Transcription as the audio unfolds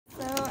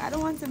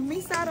don't want to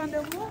miss out on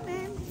the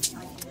moment.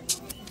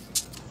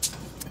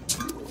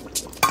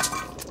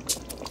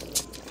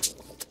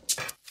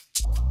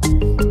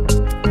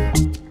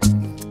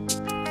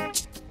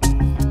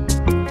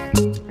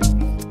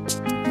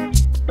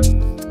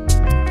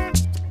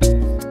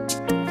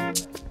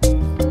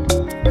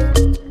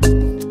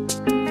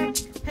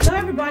 Hello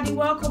everybody,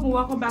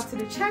 welcome back to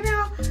the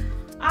channel.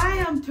 I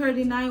am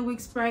 39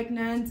 weeks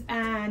pregnant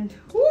and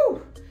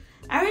whoo,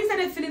 I already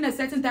started feeling a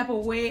certain type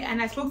of way,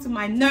 and I spoke to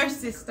my nurse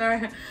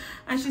sister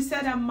and she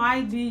said I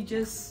might be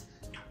just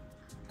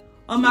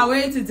on my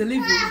way to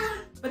delivery.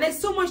 But there's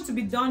so much to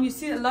be done. You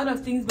see a lot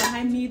of things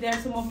behind me there.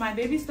 Some of my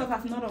baby stuff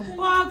I've not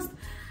unboxed.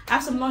 I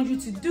have some laundry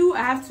to do. I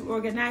have to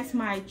organize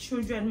my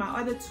children, my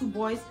other two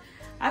boys.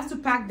 I have to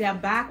pack their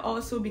bag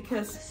also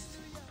because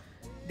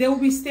they will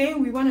be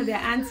staying with one of their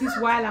aunties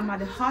while I'm at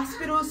the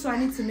hospital. So I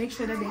need to make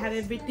sure that they have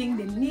everything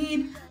they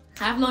need.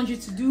 I have laundry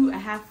to do. I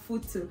have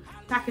food to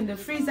pack in the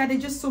freezer.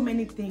 There's just so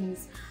many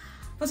things.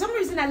 For some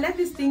reason, I left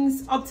these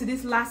things up to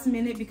this last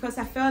minute because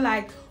I felt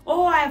like,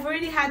 oh, I've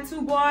already had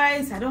two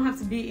boys. I don't have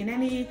to be in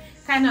any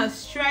kind of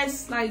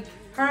stress, like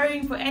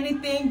hurrying for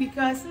anything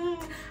because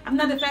I'm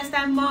not the first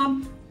time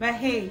mom. But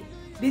hey,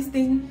 this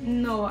thing,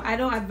 no, I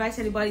don't advise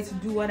anybody to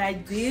do what I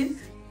did.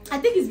 I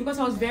think it's because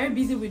I was very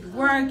busy with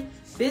work,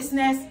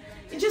 business,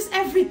 and just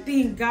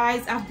everything,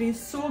 guys. I've been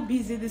so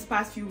busy this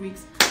past few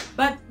weeks.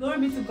 But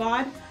glory be to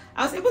God,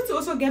 I was able to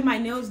also get my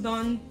nails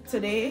done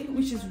today,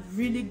 which is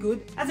really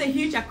good. That's a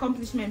huge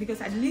accomplishment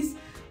because at least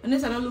my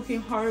nails are not looking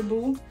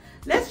horrible.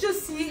 Let's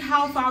just see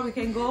how far we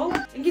can go.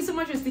 Thank you so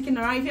much for sticking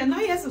around. If you're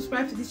not yet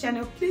subscribed to this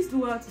channel, please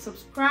do well to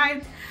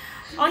subscribe.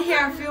 On here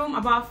I film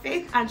about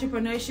faith,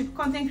 entrepreneurship,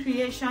 content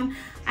creation,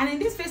 and in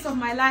this phase of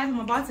my life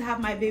I'm about to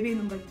have my baby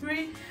number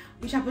 3,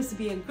 which happens to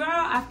be a girl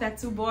after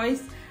 2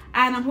 boys,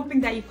 and I'm hoping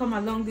that you come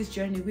along this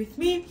journey with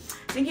me.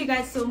 Thank you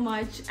guys so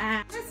much,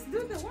 and let's do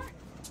the work.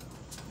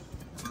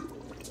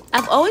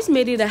 I've always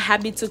made it a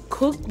habit to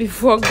cook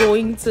before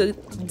going to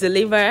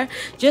deliver,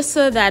 just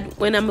so that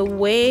when I'm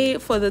away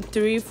for the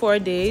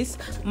 3-4 days,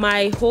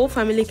 my whole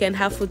family can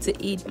have food to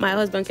eat, my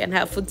husband can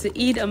have food to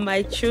eat, and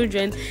my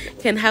children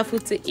can have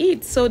food to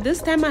eat. So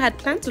this time I had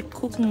planned to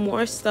cook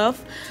more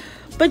stuff,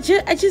 but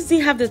I just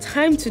didn't have the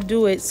time to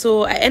do it.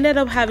 So I ended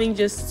up having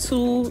just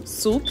 2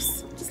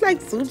 soups. It's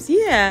like soups,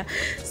 yeah.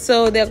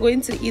 So they're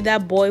going to either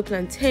boil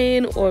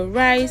plantain or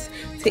rice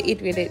to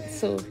eat with it.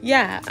 So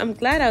yeah, I'm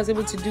glad I was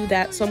able to do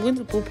that. So I'm going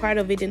to put part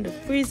of it in the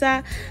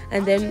freezer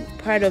and then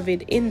part of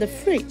it in the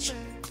fridge.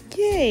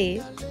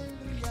 Yay!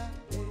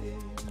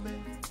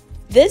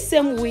 This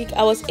same week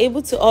I was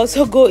able to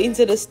also go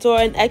into the store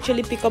and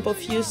actually pick up a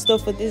few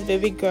stuff for this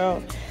baby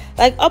girl.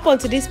 Like up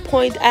until this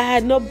point I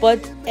had not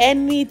bought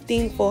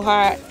anything for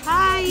her.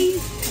 Hi!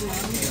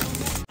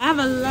 I have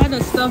a lot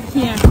of stuff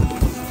here.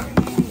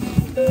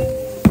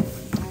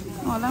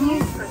 Oh, let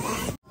me...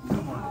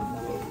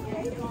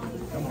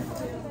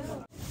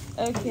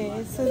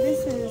 Okay, so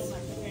this is...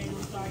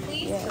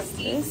 Yes,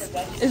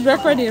 this is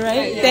recording,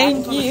 right?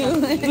 Thank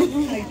you.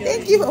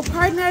 Thank you for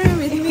partnering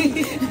with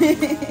me.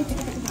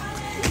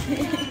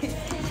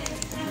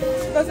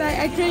 Because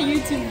I create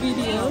YouTube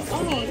videos.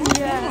 Oh,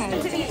 yeah.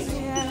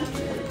 Yeah.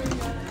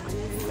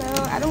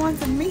 So I don't want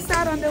to miss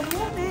out on the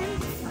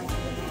moment.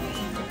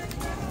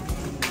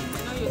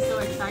 You're so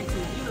excited.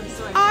 You look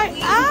so excited. I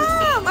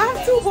am. I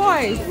have 2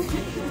 boys.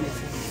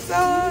 So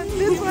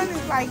this one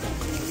is like,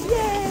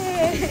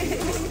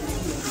 yay!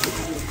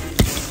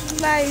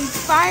 Like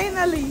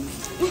finally.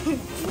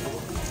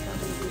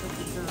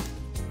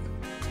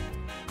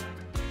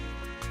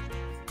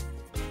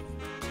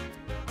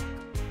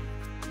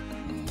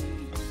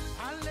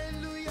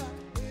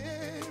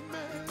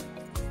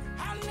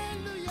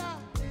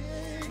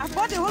 I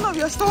bought the whole of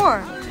your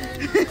store.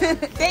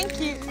 Thank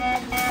you.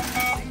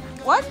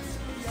 What?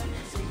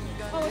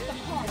 Oh, it's the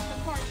part.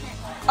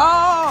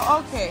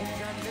 Oh, okay.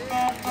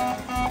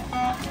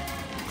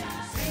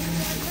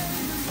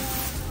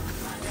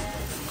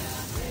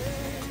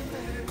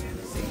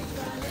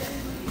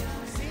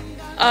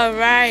 All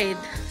right,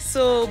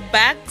 so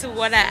back to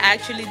what I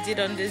actually did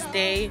on this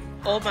day.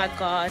 Oh my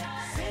God,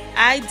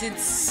 I did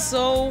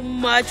so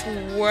much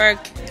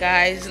work,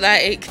 guys.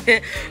 Like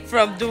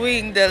from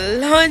doing the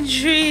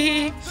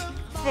laundry,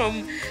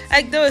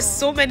 there was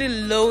so many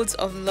loads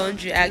of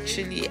laundry.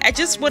 Actually, I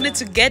just wanted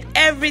to get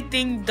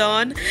everything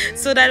done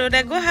so that when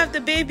I go have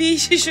the baby,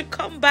 she should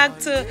come back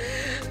to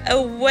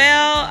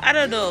I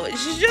don't know, she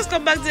should just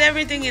come back to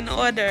everything in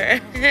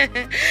order.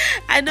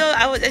 I know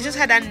I just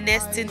had that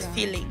nesting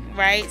feeling,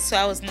 right? So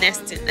I was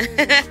nesting.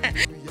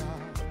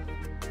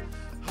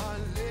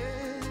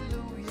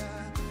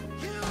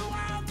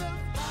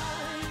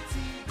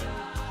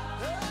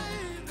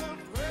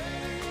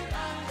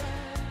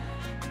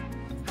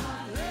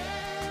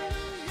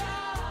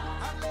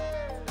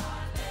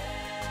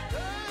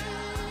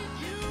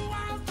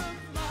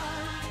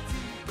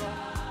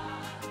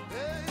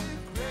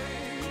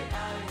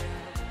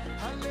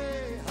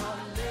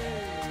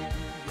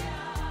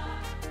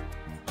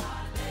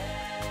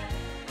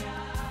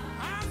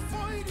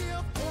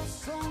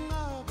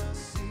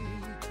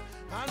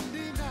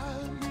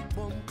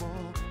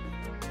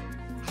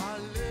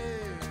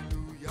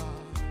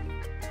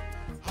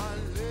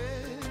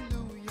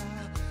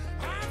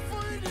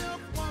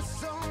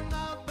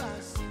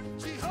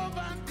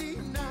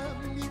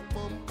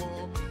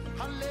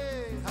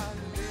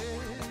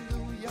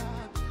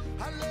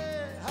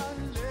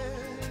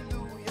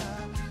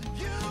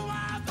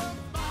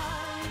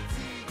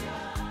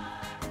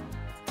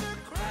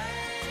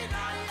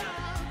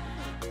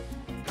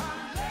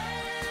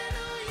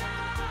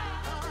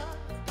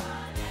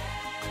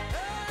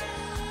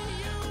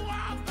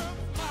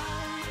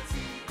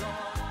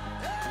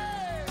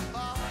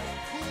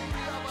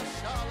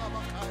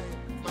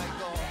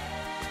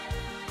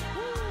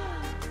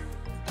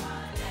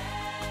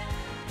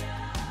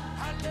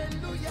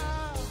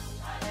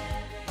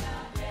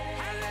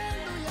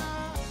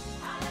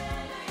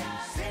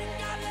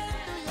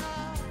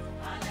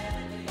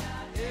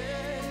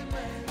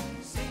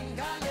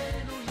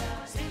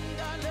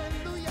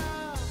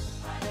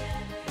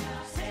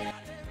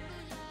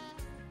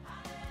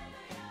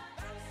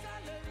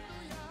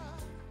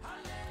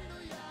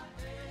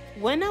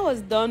 When I was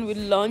done with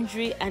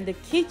laundry and the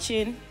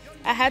kitchen,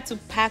 I had to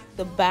pack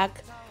the bag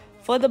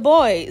for the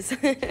boys.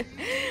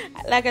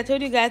 Like I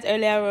told you guys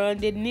earlier on,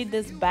 they need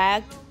this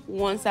bag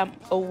once I'm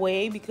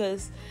away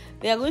because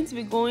they are going to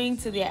be going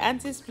to their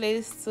auntie's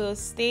place to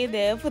stay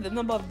there for the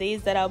number of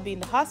days that I'll be in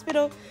the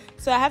hospital.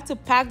 So I have to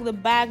pack the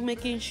bag,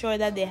 making sure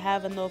that they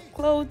have enough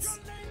clothes,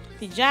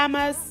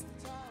 pajamas,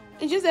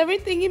 and just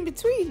everything in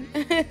between.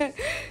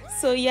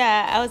 So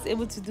yeah, I was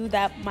able to do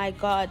that. My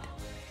God.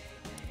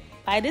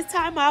 By this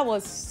time, I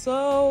was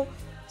so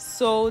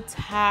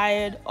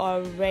tired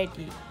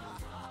already.